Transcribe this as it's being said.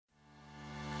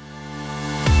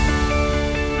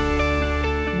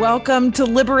Welcome to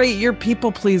Liberate Your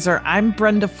People Pleaser. I'm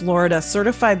Brenda Florida,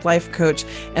 certified life coach,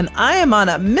 and I am on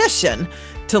a mission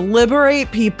to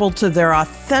liberate people to their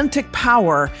authentic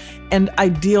power and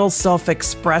ideal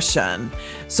self-expression.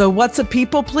 So what's a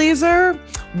people pleaser?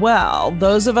 Well,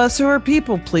 those of us who are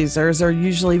people pleasers are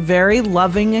usually very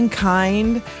loving and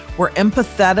kind. We're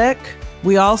empathetic.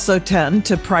 We also tend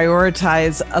to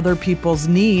prioritize other people's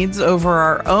needs over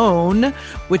our own,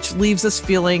 which leaves us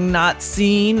feeling not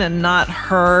seen and not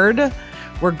heard.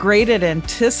 We're great at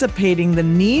anticipating the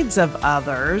needs of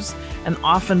others and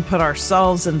often put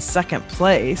ourselves in second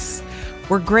place.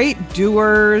 We're great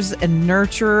doers and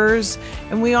nurturers,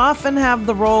 and we often have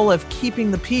the role of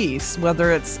keeping the peace,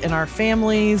 whether it's in our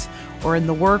families or in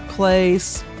the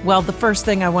workplace. Well, the first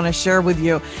thing I want to share with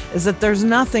you is that there's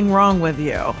nothing wrong with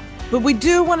you. But we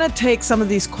do want to take some of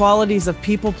these qualities of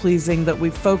people pleasing that we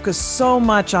focus so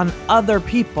much on other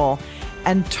people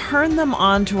and turn them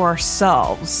on to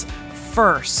ourselves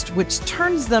first, which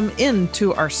turns them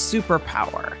into our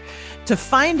superpower. To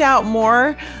find out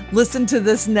more, listen to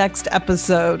this next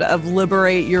episode of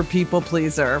Liberate Your People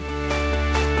Pleaser.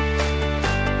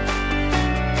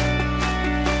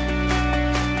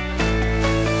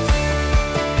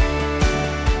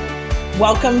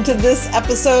 Welcome to this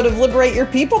episode of Liberate Your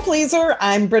People Pleaser.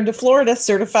 I'm Brenda Florida,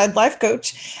 certified life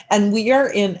coach, and we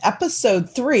are in episode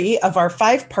 3 of our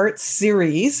 5-part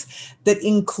series that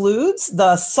includes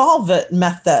the Solve It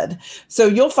method. So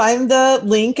you'll find the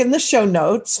link in the show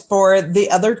notes for the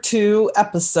other 2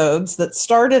 episodes that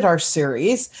started our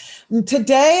series. And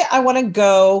today, I want to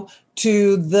go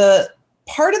to the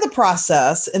part of the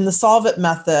process in the Solve It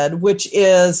method, which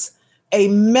is a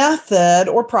method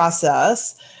or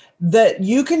process that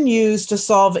you can use to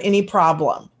solve any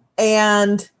problem.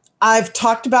 And I've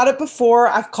talked about it before.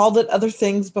 I've called it other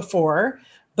things before,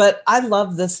 but I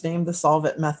love this name, the Solve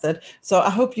It method. So I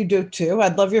hope you do too.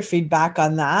 I'd love your feedback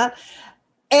on that.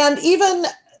 And even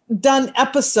done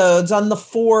episodes on the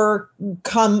 4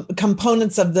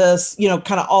 components of this,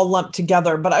 kind of all lumped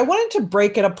together. But I wanted to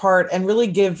break it apart and really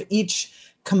give each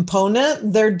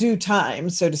component their due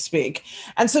time, so to speak.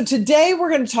 And so today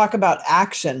we're going to talk about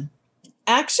action.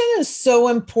 Action is so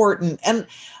important.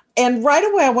 And right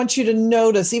away, I want you to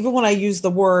notice, even when I use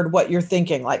the word, what you're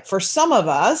thinking. Like for some of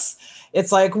us,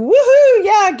 it's like, woohoo,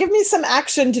 yeah, give me some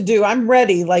action to do. I'm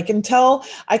ready. Like until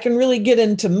I can really get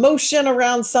into motion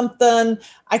around something,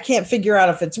 I can't figure out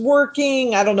if it's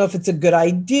working. I don't know if it's a good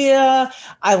idea.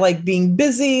 I like being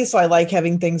busy, so I like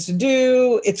having things to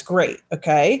do. It's great,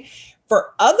 okay?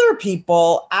 For other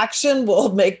people, action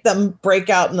will make them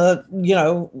break out in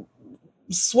the,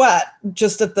 sweat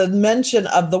just at the mention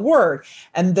of the word.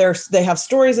 And they have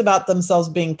stories about themselves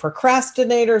being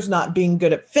procrastinators, not being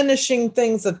good at finishing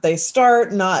things that they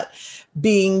start, not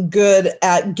being good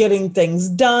at getting things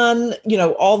done,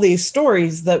 all these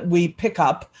stories that we pick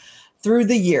up through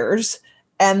the years,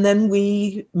 and then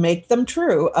we make them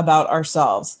true about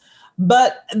ourselves.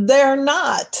 But they're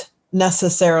not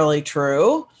necessarily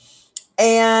true.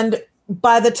 And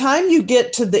by the time you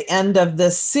get to the end of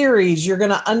this series, you're going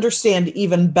to understand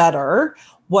even better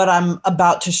what I'm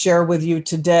about to share with you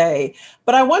today.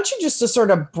 But I want you just to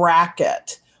sort of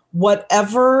bracket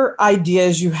whatever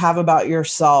ideas you have about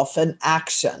yourself and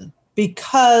action,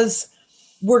 because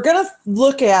we're going to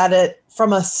look at it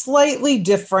from a slightly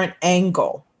different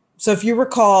angle. So if you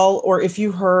recall, or if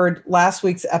you heard last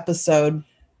week's episode,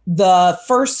 the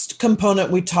first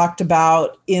component we talked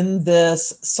about in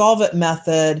this Solve It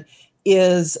method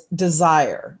is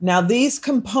desire. Now, these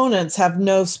components have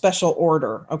no special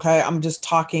order, okay? I'm just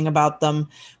talking about them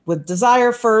with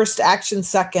desire first, action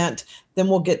second, then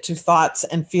we'll get to thoughts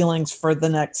and feelings for the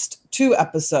next 2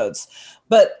 episodes.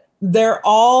 But they're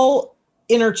all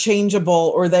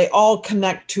interchangeable, or they all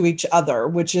connect to each other,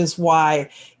 which is why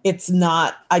it's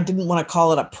not, I didn't want to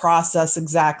call it a process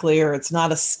exactly, or it's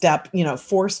not a step,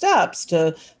 4 steps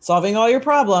to solving all your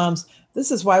problems. This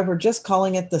is why we're just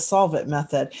calling it the Solve It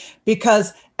method,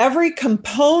 because every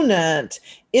component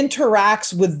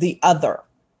interacts with the other.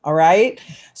 All right.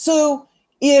 So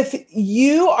if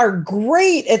you are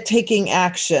great at taking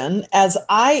action, as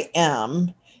I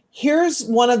am, here's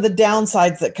one of the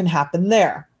downsides that can happen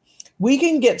there. We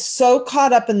can get so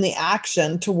caught up in the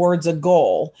action towards a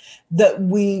goal that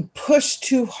we push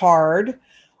too hard.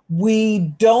 We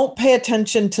don't pay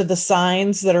attention to the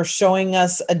signs that are showing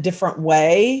us a different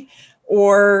way,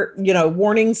 or,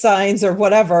 warning signs or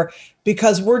whatever,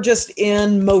 because we're just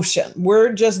in motion.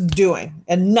 We're just doing,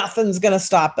 and nothing's going to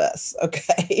stop us.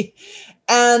 Okay.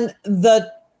 And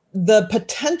the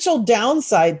potential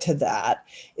downside to that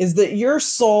is that your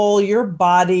soul, your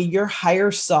body, your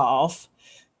higher self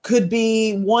could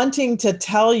be wanting to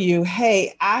tell you,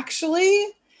 hey, actually,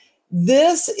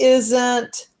 this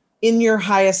isn't in your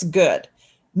highest good.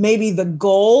 Maybe the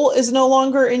goal is no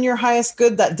longer in your highest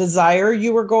good, that desire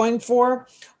you were going for,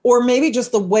 or maybe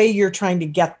just the way you're trying to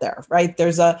get there, right?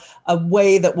 There's a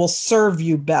way that will serve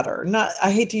you better. Not,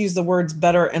 I hate to use the words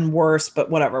better and worse, but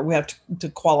whatever, we have to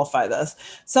qualify this.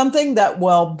 Something that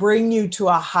will bring you to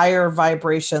a higher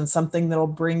vibration, something that'll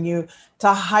bring you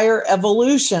to higher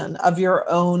evolution of your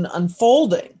own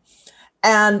unfolding.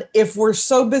 And if we're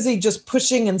so busy just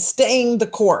pushing and staying the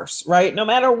course, right? No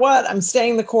matter what, I'm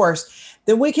staying the course,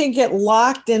 then we can get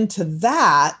locked into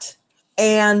that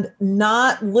and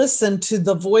not listen to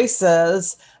the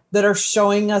voices that are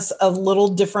showing us a little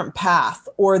different path,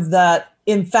 or that,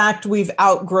 in fact, we've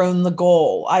outgrown the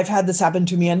goal. I've had this happen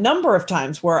to me a number of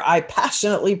times where I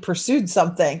passionately pursued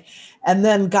something and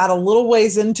then got a little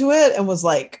ways into it and was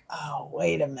like, oh,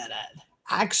 wait a minute.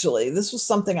 Actually, this was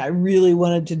something I really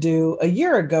wanted to do a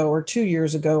year ago or 2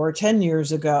 years ago or 10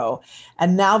 years ago.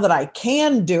 And now that I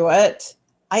can do it,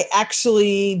 I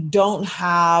actually don't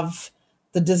have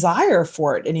the desire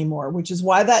for it anymore, which is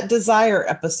why that desire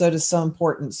episode is so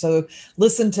important. So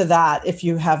listen to that if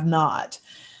you have not,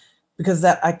 because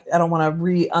that I don't want to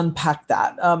re-unpack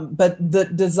that. But the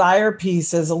desire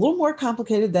piece is a little more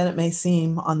complicated than it may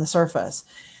seem on the surface.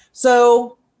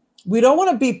 So we don't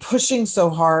want to be pushing so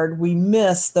hard we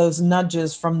miss those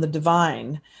nudges from the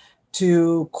divine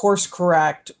to course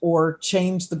correct or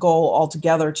change the goal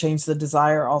altogether, change the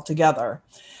desire altogether.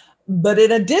 But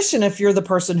in addition, if you're the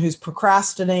person who's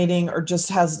procrastinating or just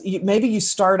has, maybe you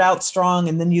start out strong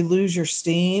and then you lose your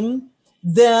steam,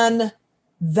 then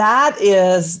that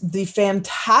is the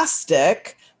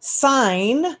fantastic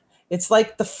sign. It's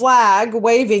like the flag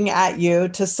waving at you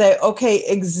to say, okay,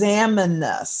 examine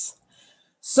this.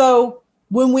 So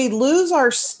when we lose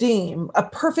our steam, a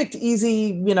perfect,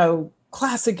 easy,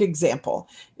 classic example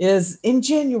is in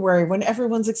January when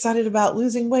everyone's excited about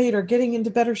losing weight or getting into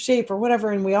better shape or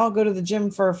whatever, and we all go to the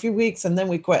gym for a few weeks and then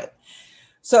we quit.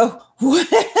 So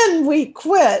when we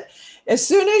quit, as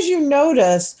soon as you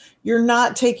notice you're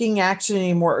not taking action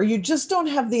anymore, or you just don't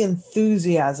have the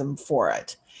enthusiasm for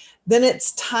it, then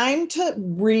it's time to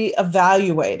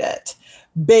reevaluate it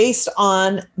based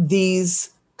on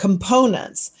these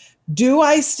components. Do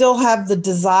I still have the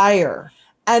desire?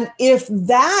 And if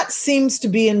that seems to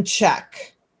be in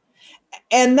check,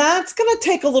 and that's going to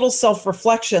take a little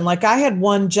self-reflection. Like I had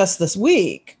one just this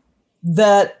week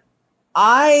that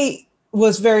I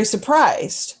was very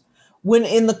surprised when,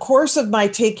 in the course of my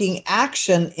taking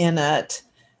action in it,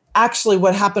 actually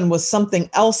what happened was something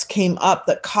else came up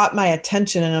that caught my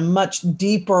attention in a much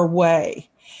deeper way.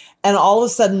 And all of a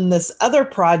sudden, this other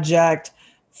project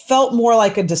felt more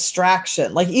like a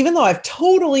distraction. Like, even though I've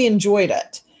totally enjoyed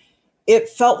it, it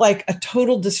felt like a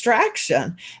total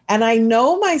distraction. And I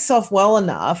know myself well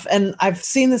enough, and I've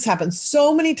seen this happen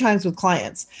so many times with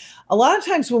clients. A lot of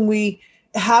times when we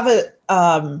have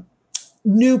a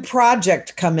new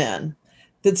project come in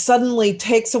that suddenly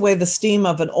takes away the steam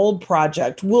of an old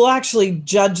project, we'll actually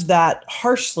judge that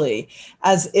harshly,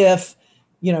 as if,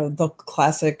 the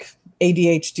classic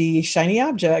ADHD shiny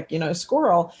object,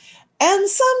 squirrel. And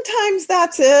sometimes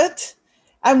that's it.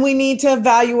 And we need to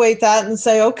evaluate that and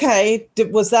say, okay,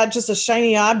 was that just a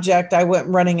shiny object I went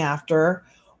running after?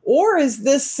 Or is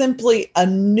this simply a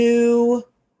new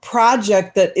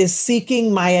project that is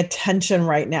seeking my attention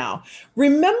right now?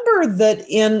 Remember that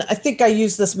I think I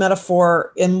used this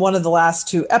metaphor in one of the last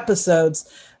 2 episodes,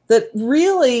 that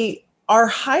really our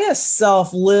highest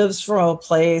self lives from a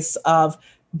place of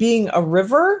being a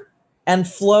river and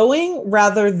flowing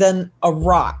rather than a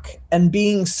rock and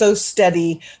being so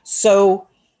steady, so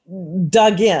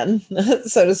dug in,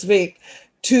 so to speak,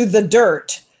 to the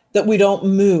dirt that we don't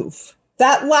move.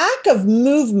 That lack of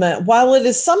movement, while it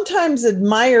is sometimes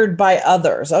admired by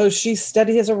others, oh, she's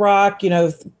steady as a rock,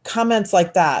 comments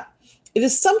like that, it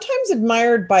is sometimes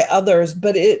admired by others,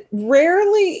 but it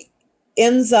rarely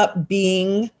ends up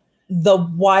being the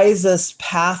wisest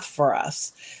path for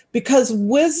us, because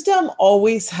wisdom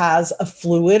always has a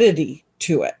fluidity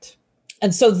to it.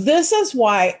 And so this is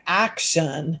why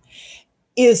action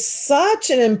is such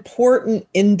an important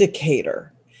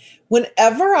indicator.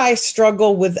 Whenever I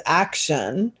struggle with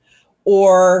action,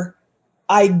 or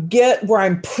I get where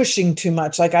I'm pushing too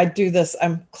much, like I do this,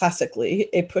 I'm classically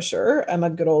a pusher. I'm a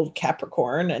good old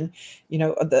Capricorn. And,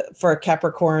 for a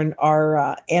Capricorn,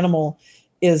 our animal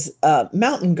is a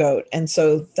mountain goat. And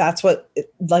so that's what,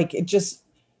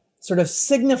 sort of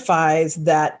signifies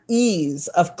that ease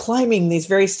of climbing these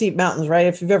very steep mountains, right?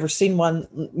 If you've ever seen one,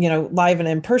 live and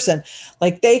in person,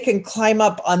 like they can climb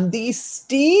up on the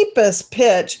steepest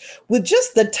pitch with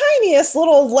just the tiniest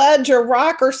little ledge or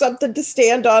rock or something to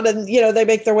stand on. And, they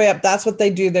make their way up. That's what they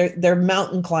do. They're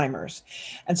mountain climbers.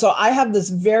 And so I have this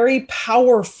very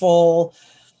powerful,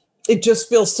 it just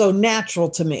feels so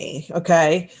natural to me,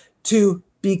 okay, to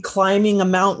be climbing a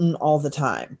mountain all the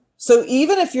time. So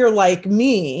even if you're like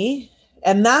me,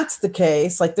 and that's the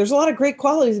case, like there's a lot of great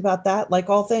qualities about that, like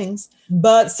all things,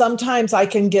 but sometimes I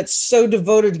can get so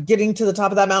devoted to getting to the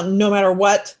top of that mountain, no matter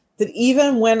what, that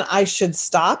even when I should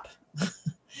stop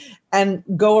and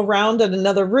go around at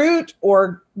another route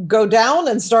or go down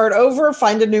and start over,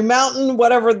 find a new mountain,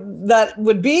 whatever that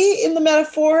would be in the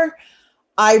metaphor,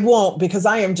 I won't, because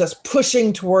I am just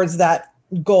pushing towards that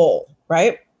goal,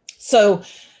 right? So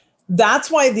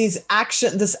that's why this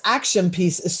action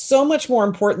piece is so much more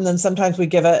important than sometimes we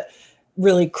give it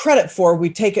really credit for. We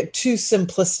take it too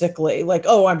simplistically, like,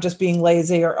 oh, I'm just being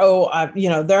lazy, or,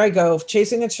 there I go,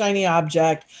 chasing a shiny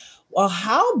object. Well,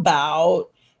 how about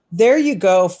there you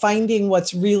go, finding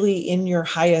what's really in your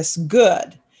highest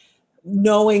good,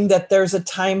 knowing that there's a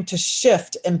time to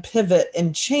shift and pivot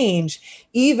and change,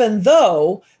 even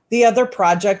though the other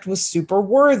project was super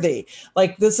worthy.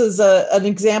 Like this is an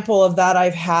example of that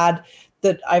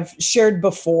that I've shared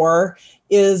before,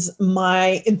 is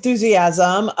my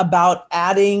enthusiasm about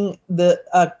adding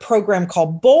a program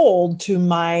called Bold to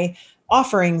my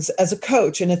offerings as a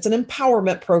coach. And it's an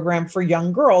empowerment program for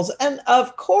young girls. And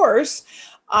of course,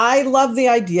 I love the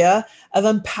idea of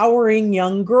empowering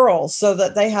young girls so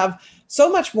that they have so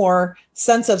much more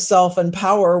sense of self and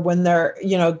power when they're,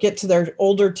 get to their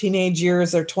older teenage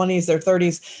years, their 20s, their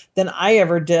 30s, than I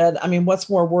ever did. I mean, what's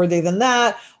more worthy than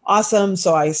that? Awesome.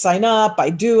 So I sign up, I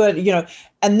do it,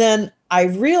 and then I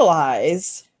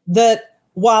realize that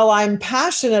while I'm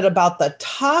passionate about the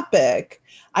topic,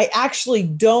 I actually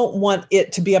don't want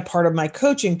it to be a part of my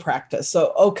coaching practice.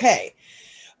 So, okay.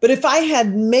 But if I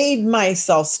had made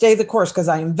myself stay the course because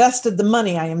I invested the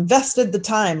money, I invested the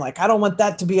time, like I don't want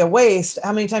that to be a waste.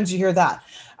 How many times do you hear that?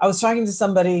 I was talking to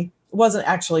somebody, it wasn't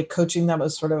actually coaching them, it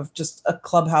was sort of just a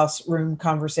clubhouse room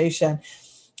conversation.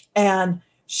 And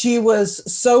she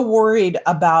was so worried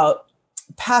about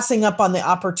passing up on the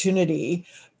opportunity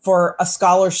for a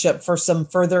scholarship for some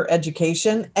further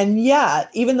education. And yet,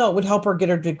 even though it would help her get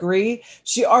her degree,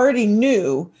 she already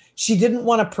knew she didn't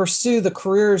want to pursue the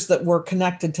careers that were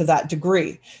connected to that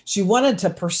degree. She wanted to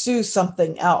pursue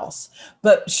something else,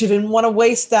 but she didn't want to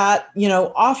waste that,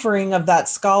 offering of that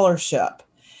scholarship.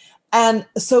 And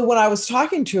so when I was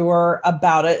talking to her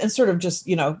about it and sort of just,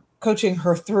 coaching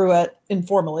her through it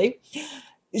informally,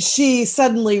 she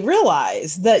suddenly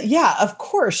realized that, yeah, of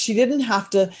course, she didn't have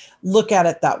to look at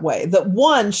it that way. That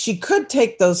one, she could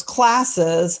take those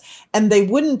classes and they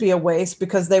wouldn't be a waste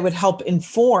because they would help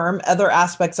inform other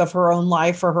aspects of her own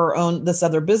life or this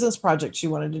other business project she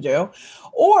wanted to do.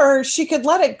 Or she could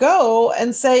let it go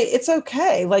and say, it's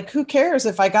okay. Like, who cares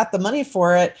if I got the money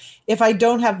for it? If I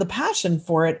don't have the passion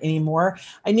for it anymore,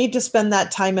 I need to spend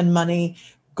that time and money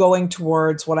going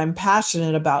towards what I'm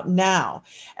passionate about now.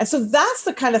 And so that's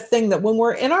the kind of thing that when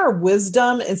we're in our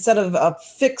wisdom, instead of a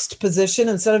fixed position,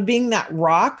 instead of being that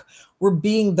rock, we're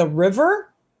being the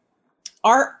river,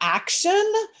 our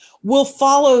action will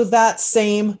follow that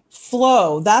same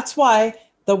flow. That's why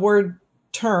the word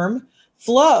term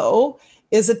flow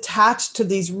is attached to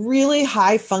these really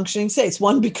high functioning states.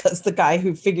 One, because the guy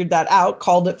who figured that out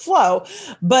called it flow,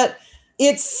 but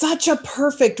it's such a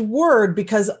perfect word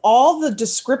because all the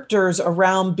descriptors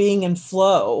around being in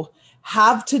flow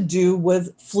have to do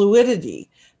with fluidity.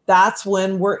 That's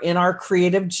when we're in our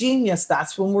creative genius.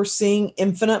 That's when we're seeing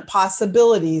infinite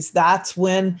possibilities. That's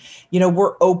when,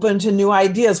 we're open to new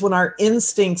ideas, when our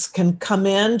instincts can come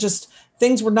in, just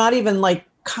things we're not even like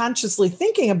consciously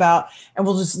thinking about, and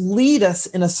will just lead us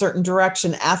in a certain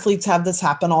direction. Athletes have this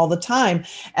happen all the time,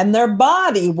 and their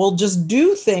body will just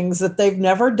do things that they've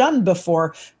never done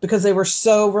before because they were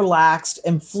so relaxed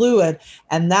and fluid.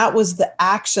 And that was the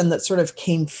action that sort of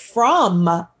came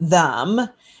from them,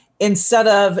 instead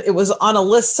of it was on a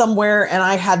list somewhere and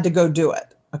I had to go do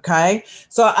it. Okay.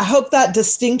 So I hope that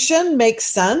distinction makes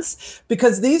sense,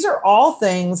 because these are all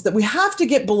things that we have to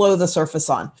get below the surface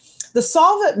on. The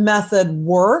Solve It method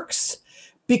works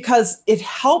because it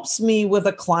helps me with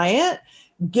a client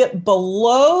get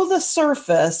below the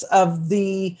surface of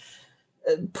the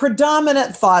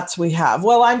predominant thoughts we have.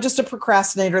 Well, I'm just a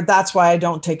procrastinator. That's why I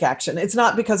don't take action. It's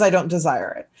not because I don't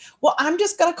desire it. Well, I'm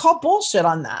just going to call bullshit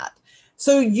on that.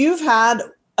 So you've had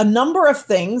a number of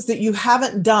things that you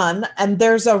haven't done, and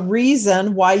there's a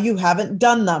reason why you haven't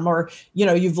done them, or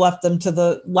you've left them to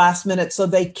the last minute so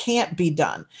they can't be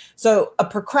done. So a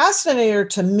procrastinator,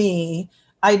 to me,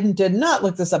 I did not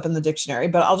look this up in the dictionary,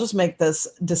 but I'll just make this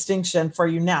distinction for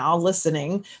you now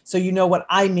listening so you know what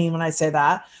I mean when I say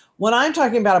that. When I'm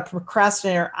talking about a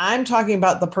procrastinator, I'm talking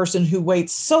about the person who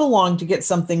waits so long to get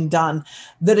something done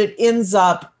that it ends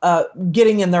up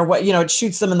getting in their way. It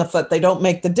shoots them in the foot. They don't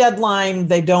make the deadline.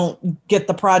 They don't get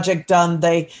the project done.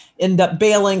 They end up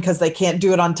bailing because they can't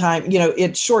do it on time.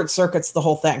 It short circuits the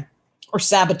whole thing, or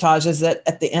sabotages it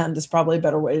at the end is probably a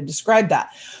better way to describe that.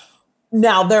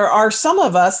 Now, there are some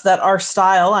of us that our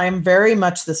style, I am very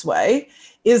much this way,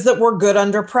 is that we're good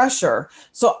under pressure.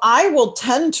 So I will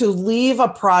tend to leave a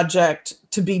project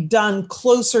to be done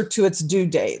closer to its due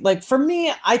date. Like for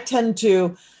me, I tend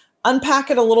to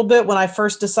unpack it a little bit when I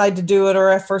first decide to do it,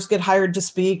 or I first get hired to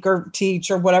speak or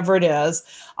teach or whatever it is.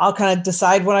 I'll kind of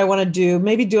decide what I want to do,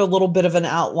 maybe do a little bit of an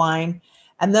outline,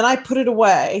 and then I put it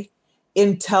away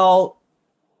until,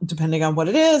 depending on what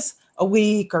it is, a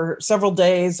week or several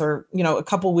days, or a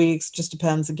couple weeks, just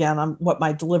depends again on what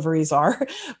my deliveries are,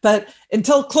 but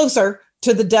until closer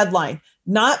to the deadline.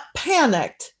 Not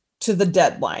panicked to the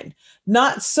deadline,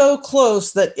 not so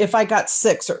close that if I got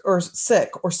sick or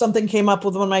something came up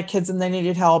with one of my kids and they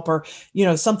needed help, or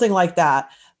something like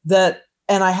that,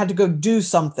 and I had to go do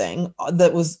something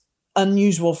that was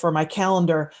unusual for my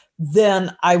calendar,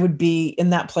 then I would be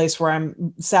in that place where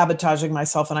I'm sabotaging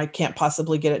myself and I can't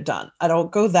possibly get it done. I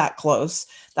don't go that close.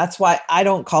 That's why I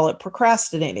don't call it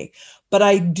procrastinating. But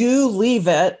I do leave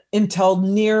it until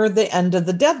near the end of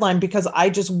the deadline, because I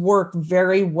just work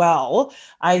very well.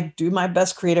 I do my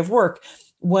best creative work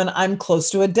when I'm close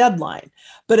to a deadline.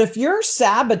 But if you're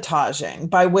sabotaging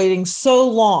by waiting so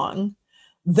long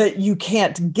that you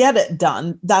can't get it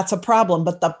done, that's a problem.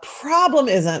 But the problem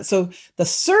isn't. So the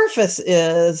surface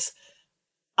is,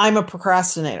 I'm a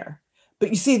procrastinator. But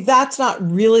you see, that's not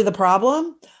really the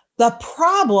problem. The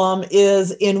problem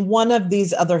is in one of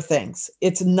these other things.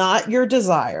 It's not your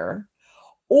desire,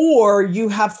 or you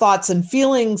have thoughts and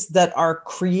feelings that are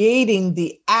creating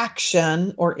the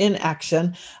action or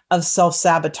inaction of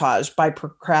self-sabotage by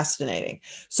procrastinating.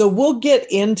 So we'll get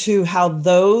into how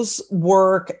those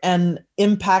work and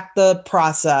impact the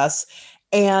process,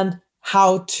 and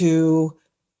how to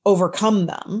overcome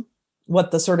them,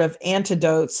 what the sort of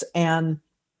antidotes and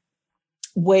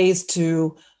ways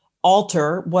to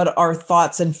alter what our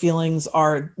thoughts and feelings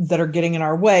are that are getting in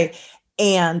our way,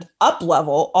 and up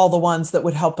level all the ones that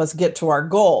would help us get to our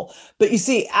goal. But you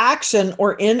see, action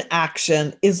or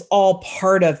inaction is all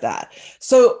part of that.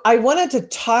 So I wanted to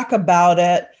talk about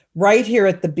it right here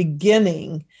at the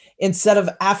beginning instead of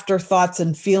afterthoughts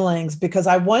and feelings, because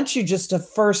I want you just to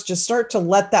first just start to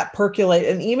let that percolate.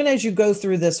 And even as you go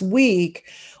through this week,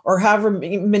 or however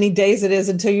many days it is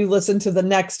until you listen to the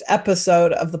next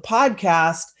episode of the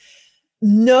podcast,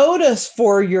 notice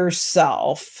for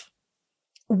yourself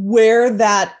where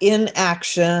that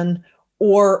inaction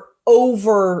or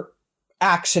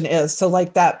overaction is. So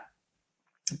like that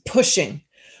pushing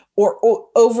or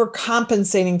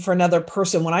overcompensating for another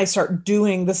person. When I start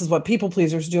doing, this is what people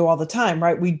pleasers do all the time,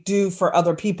 right? We do for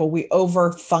other people. We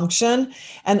overfunction,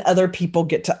 and other people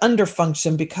get to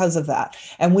underfunction because of that.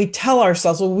 And we tell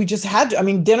ourselves, well, we just had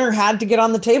to, dinner had to get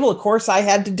on the table. Of course I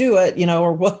had to do it,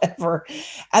 or whatever.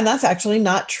 And that's actually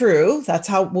not true. That's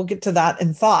how we'll get to that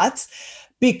in thoughts,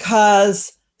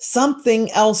 because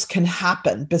something else can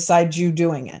happen besides you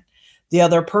doing it. The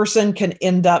other person can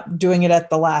end up doing it at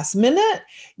the last minute.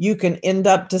 You can end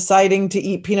up deciding to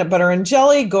eat peanut butter and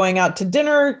jelly, going out to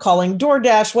dinner, calling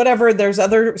DoorDash, whatever. There's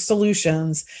other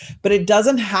solutions, but it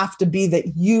doesn't have to be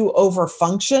that you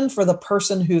overfunction for the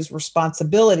person whose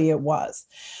responsibility it was.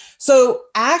 So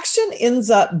action ends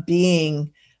up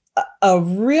being a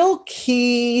real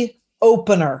key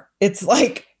opener. It's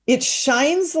like it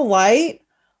shines the light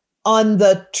on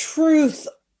the truth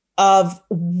of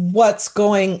what's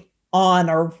going on,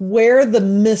 or where the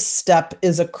misstep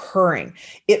is occurring.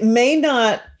 It may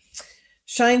not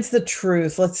shines the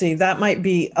truth. Let's see, that might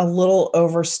be a little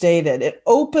overstated. It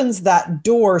opens that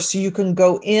door so you can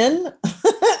go in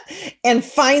and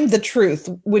find the truth,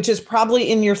 which is probably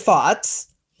in your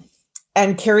thoughts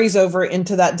and carries over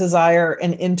into that desire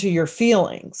and into your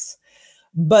feelings.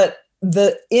 But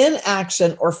the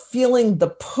inaction or feeling the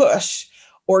push,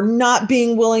 or not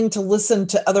being willing to listen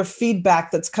to other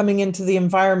feedback that's coming into the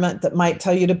environment that might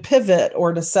tell you to pivot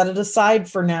or to set it aside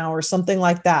for now or something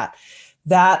like that,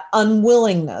 that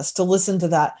unwillingness to listen to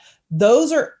that,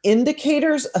 those are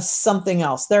indicators of something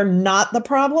else. They're not the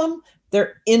problem.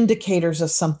 They're indicators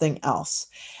of something else.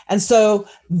 And so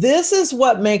this is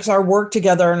what makes our work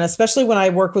together. And especially when I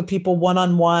work with people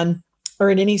one-on-one or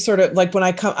in any sort of, like when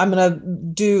I come, I'm going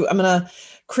to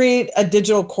create a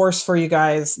digital course for you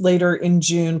guys later in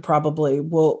June, probably.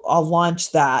 I'll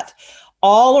launch that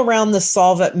all around the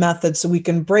Solve It method so we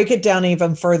can break it down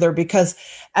even further, because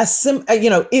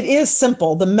it is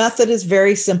simple. The method is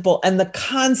very simple and the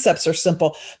concepts are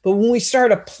simple. But when we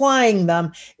start applying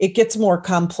them, it gets more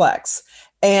complex.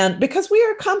 And because we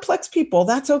are complex people,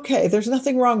 that's okay. There's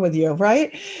nothing wrong with you,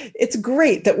 right? It's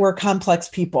great that we're complex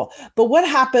people. But what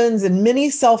happens in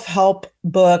many self-help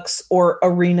books or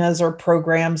arenas or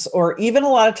programs, or even a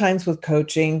lot of times with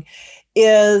coaching,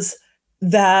 is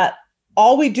that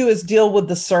all we do is deal with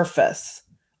the surface.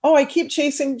 Oh, I keep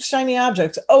chasing shiny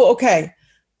objects. Oh, okay.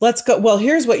 Let's go. Well,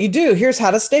 here's what you do. Here's how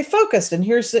to stay focused. And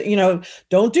here's,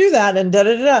 don't do that. And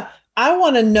I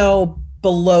want to know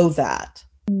below that.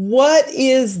 What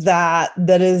is that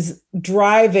is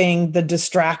driving the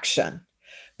distraction?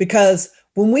 Because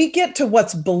when we get to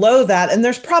what's below that, and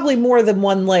there's probably more than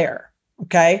one layer,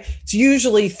 okay? It's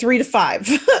usually 3 to 5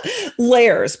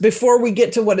 layers before we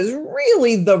get to what is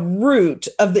really the root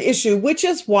of the issue, which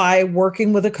is why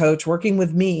working with a coach, working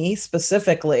with me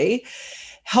specifically,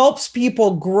 helps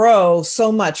people grow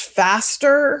so much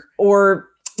faster or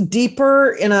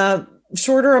deeper in a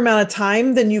shorter amount of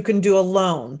time than you can do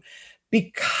alone.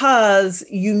 Because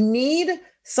you need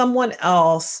someone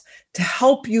else to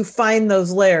help you find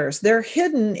those layers. They're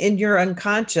hidden in your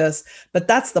unconscious, but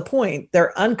that's the point.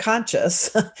 They're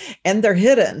unconscious and they're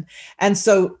hidden. And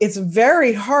so it's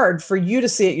very hard for you to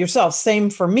see it yourself. Same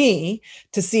for me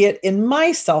to see it in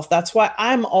myself. That's why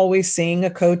I'm always seeing a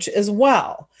coach as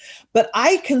well. But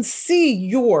I can see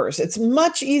yours. It's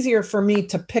much easier for me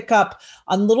to pick up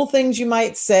on little things you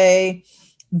might say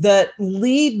that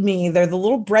lead me. They're the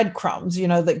little breadcrumbs,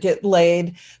 that get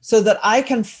laid so that I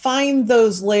can find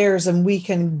those layers and we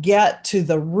can get to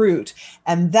the root.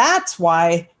 And that's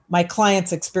why my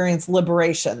clients experience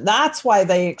liberation. That's why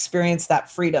they experience that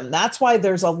freedom. That's why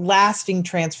there's a lasting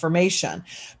transformation,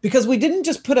 because we didn't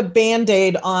just put a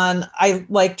Band-Aid on, I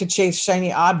like to chase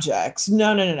shiny objects.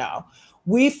 No.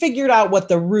 We figured out what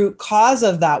the root cause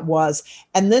of that was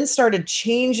and then started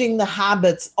changing the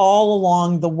habits all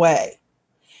along the way.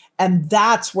 And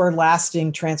that's where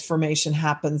lasting transformation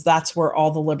happens. That's where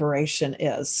all the liberation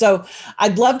is. So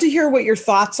I'd love to hear what your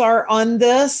thoughts are on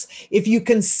this. If you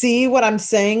can see what I'm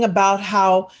saying about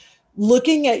how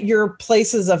looking at your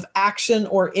places of action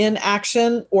or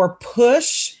inaction or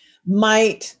push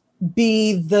might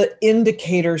be the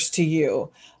indicators to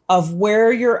you of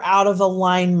where you're out of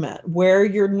alignment, where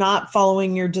you're not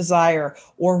following your desire,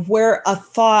 or where a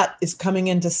thought is coming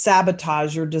in to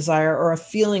sabotage your desire, or a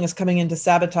feeling is coming in to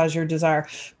sabotage your desire.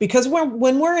 Because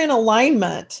when we're in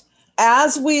alignment,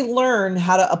 as we learn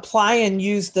how to apply and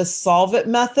use the Solve It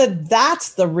method,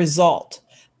 that's the result.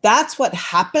 That's what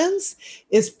happens,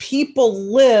 is people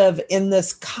live in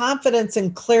this confidence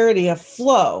and clarity of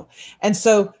flow. And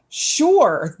so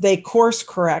sure, they course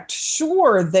correct.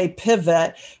 Sure, they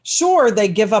pivot. Sure, they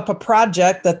give up a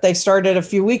project that they started a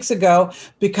few weeks ago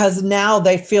because now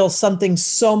they feel something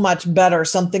so much better,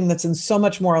 something that's in so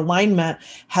much more alignment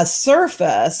has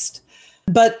surfaced,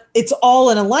 but it's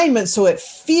all in alignment. So it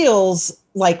feels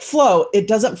like flow. It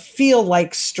doesn't feel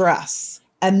like stress.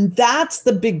 And that's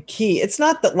the big key. It's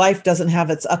not that life doesn't have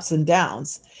its ups and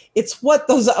downs. It's what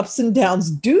those ups and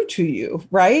downs do to you,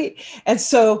 right? And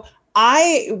so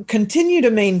I continue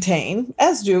to maintain,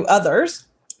 as do others,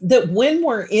 that when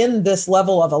we're in this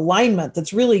level of alignment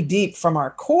that's really deep from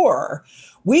our core,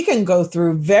 we can go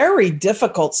through very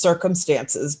difficult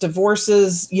circumstances,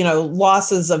 divorces,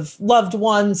 losses of loved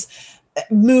ones,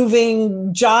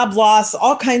 moving, job loss,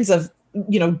 all kinds of,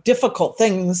 difficult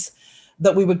things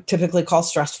that we would typically call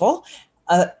stressful,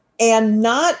 and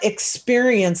not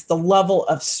experience the level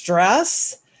of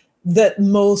stress that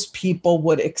most people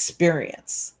would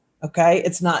experience. Okay.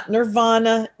 It's not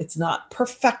nirvana. It's not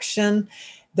perfection.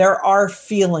 There are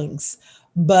feelings,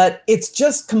 but it's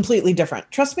just completely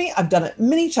different. Trust me, I've done it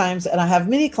many times and I have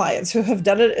many clients who have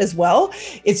done it as well.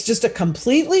 It's just a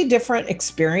completely different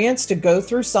experience to go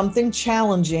through something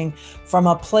challenging from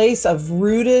a place of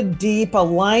rooted, deep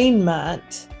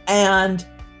alignment and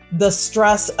the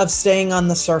stress of staying on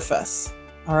the surface.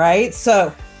 All right.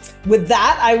 So with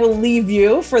that, I will leave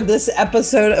you for this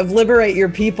episode of Liberate Your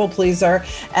People Pleaser.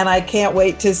 And I can't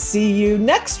wait to see you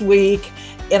next week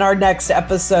in our next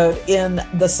episode in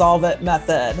the Solve It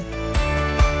method.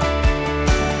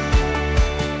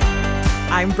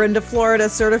 I'm Brenda Florida,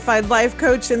 certified life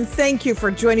coach, and thank you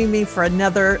for joining me for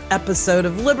another episode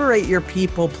of Liberate Your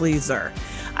People Pleaser.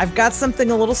 I've got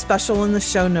something a little special in the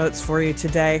show notes for you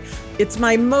today. It's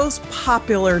my most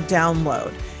popular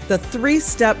download, the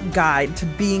 3-step guide to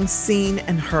being seen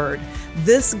and heard.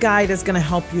 This guide is going to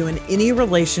help you in any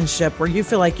relationship where you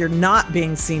feel like you're not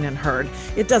being seen and heard.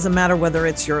 It doesn't matter whether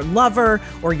it's your lover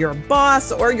or your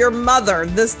boss or your mother.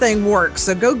 This thing works.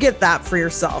 So go get that for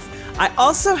yourself. I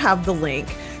also have the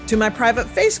link to my private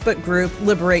Facebook group,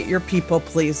 Liberate Your People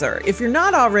Pleaser. If you're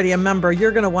not already a member,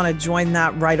 you're going to want to join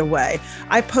that right away.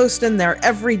 I post in there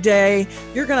every day.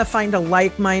 You're going to find a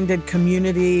like-minded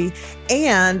community.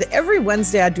 And every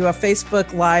Wednesday, I do a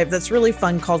Facebook Live that's really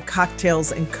fun called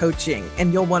Cocktails and Coaching.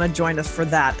 And you'll want to join us for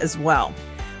that as well.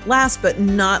 Last but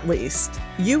not least,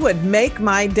 you would make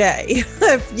my day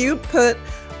if you put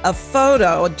a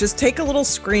photo, just take a little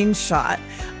screenshot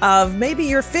of maybe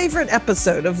your favorite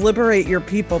episode of Liberate Your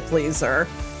People Pleaser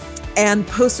and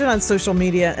post it on social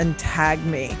media and tag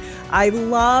me. I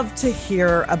love to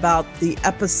hear about the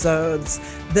episodes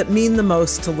that mean the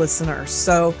most to listeners.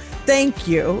 So thank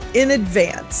you in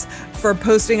advance for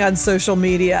posting on social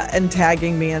media and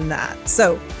tagging me in that.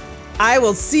 So I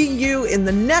will see you in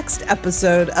the next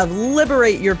episode of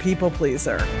Liberate Your People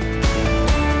Pleaser.